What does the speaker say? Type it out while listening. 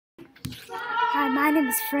Hi, my name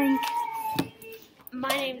is Frank. My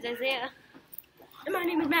name is Isaiah. And my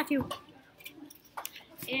name is Matthew.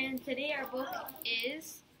 And today our book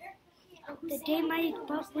is The Day My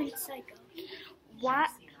Butt Went Psycho.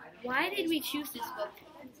 Why did we choose this book?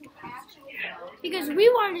 Because we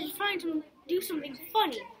wanted to find do something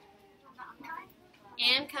funny.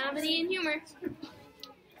 And comedy and humor.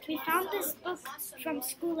 We found this book from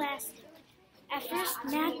school last. At first,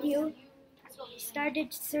 Matthew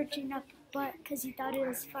started searching up butt because he thought it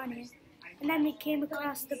was funny. And then we came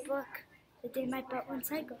across the book, The Day My Butt Went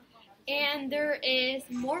Psycho. And there is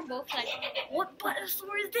more books like What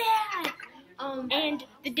Buttosaur is That? And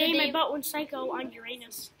The Day My Butt Went Psycho on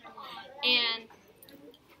Uranus. And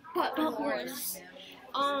Butt Wars.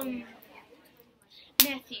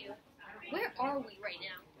 Matthew, where are we right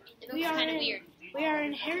now? It looks kind of weird. We are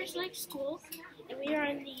in Harris Lake School, and we are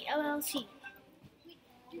in the LLC.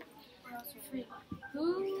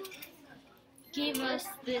 Who gave us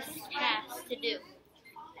this task to do?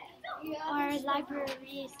 Our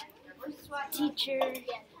library teacher,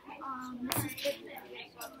 Mrs.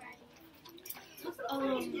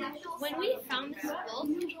 Goodman. When we found this book,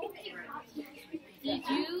 did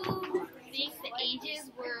you think the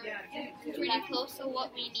ages were pretty close to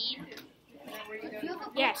what we need?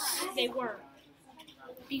 Yes, they were.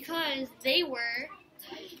 Because they were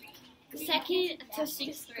 2nd to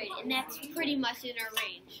 6th grade, and that's pretty much in our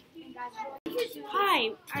range.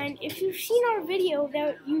 Hi, and if you've seen our video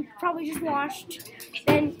that you probably just watched,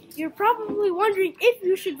 then you're probably wondering if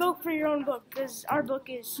you should vote for your own book, because our book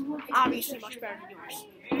is obviously much better than yours.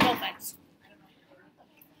 No offense.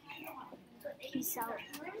 Peace out.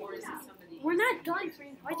 We're not done,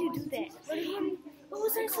 Frank. Why'd you do that? What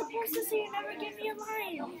was I supposed to say? You never give me a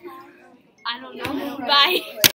line. I don't know. Bye.